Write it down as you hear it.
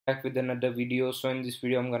Back with another video. So in this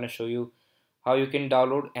video I'm gonna show you how you can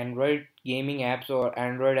download Android gaming apps or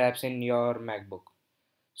Android apps in your MacBook.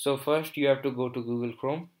 So first you have to go to Google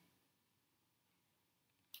Chrome,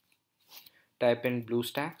 type in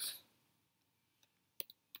BlueStacks,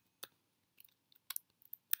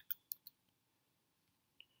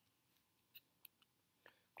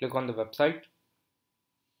 click on the website,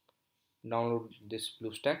 download this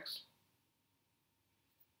BlueStacks,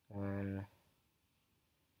 and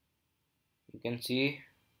you can see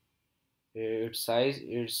its size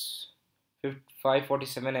is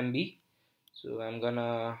 547 MB. So I'm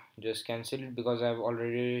gonna just cancel it because I've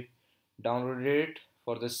already downloaded it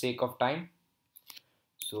for the sake of time.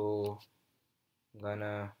 So I'm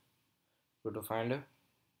gonna go to Finder.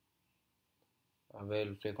 I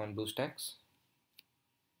will click on BlueStacks.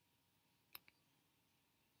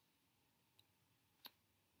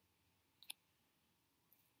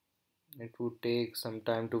 It would take some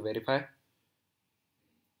time to verify.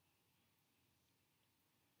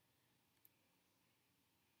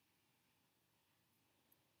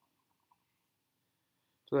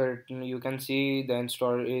 So you can see the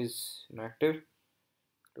installer is inactive.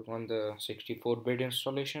 Click on the 64-bit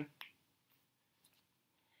installation.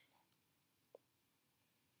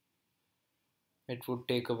 It would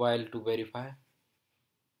take a while to verify.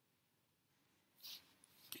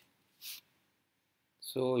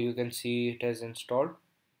 So you can see it has installed.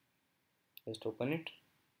 Just open it.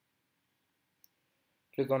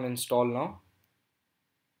 Click on install now.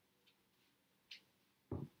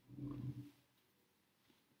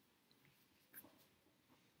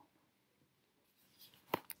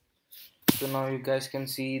 So now you guys can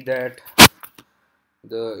see that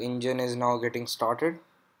the engine is now getting started.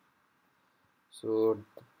 So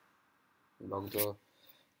log the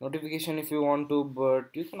notification if you want to, but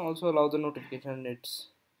you can also allow the notification. It's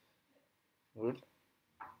good.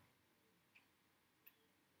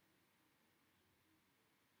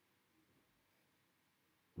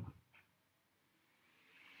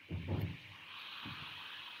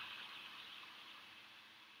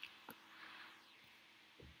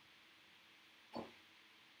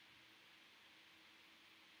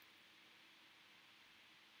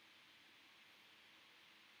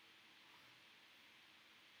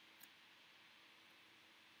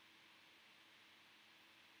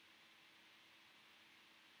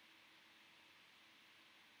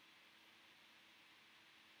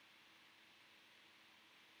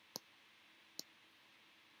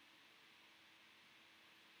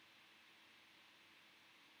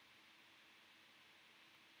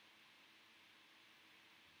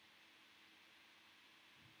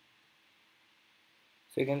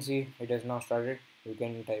 So you can see it has now started. You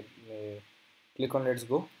can click on let's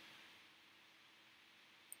go.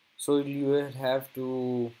 So you will have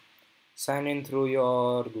to sign in through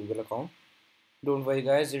your Google account. Don't worry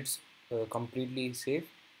guys, it's completely safe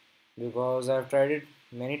because I've tried it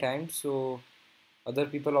many times. So other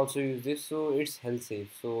people also use this, so it's health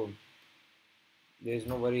safe. So there is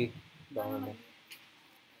no worry downloading.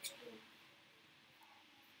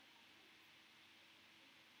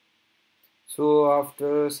 So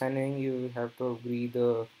after signing, you have to agree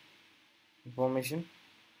the information.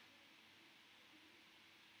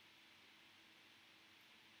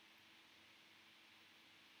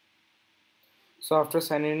 So after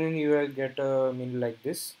signing in, you will get a menu like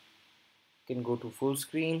this. You can go to full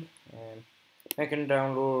screen and I can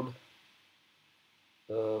download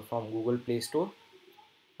from Google Play Store.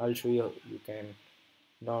 I'll show you. You can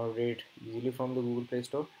download it easily from the Google Play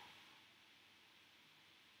Store.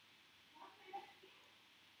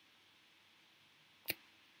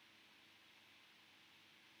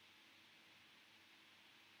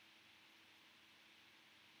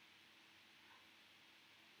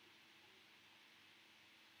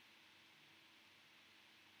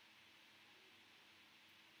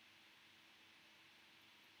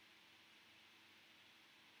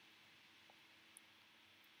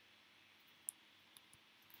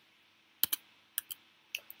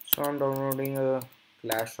 So I'm downloading a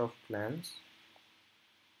Clash of Clans.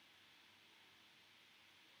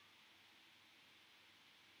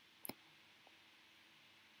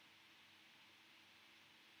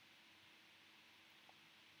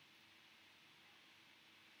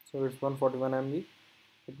 So it's 141 MB.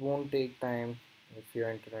 It won't take time if your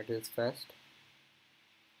internet is fast.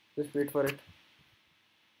 Just wait for it.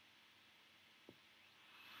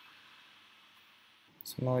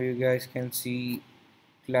 So now you guys can see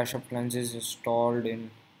Clash of Clans is installed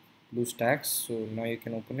in BlueStacks. So now you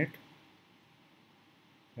can open it.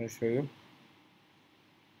 I'll show you.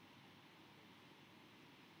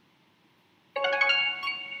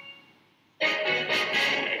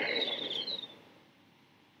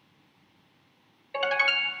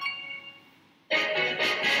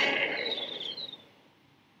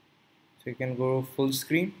 you can go full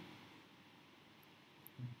screen,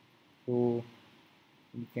 so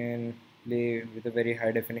you can play with a very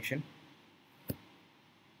high definition.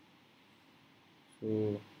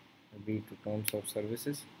 So agree to terms of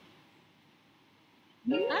services.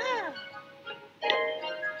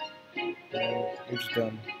 It's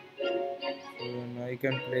done. So now you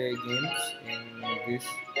can play games in this,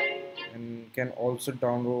 and can also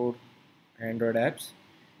download Android apps.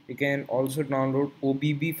 You can also download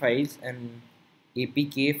OBB files and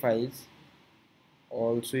APK files.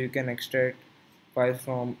 Also, you can extract files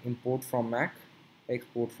from import from Mac,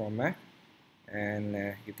 export from Mac, and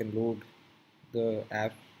you can load the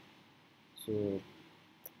app. So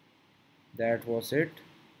that was it.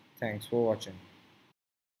 Thanks for watching.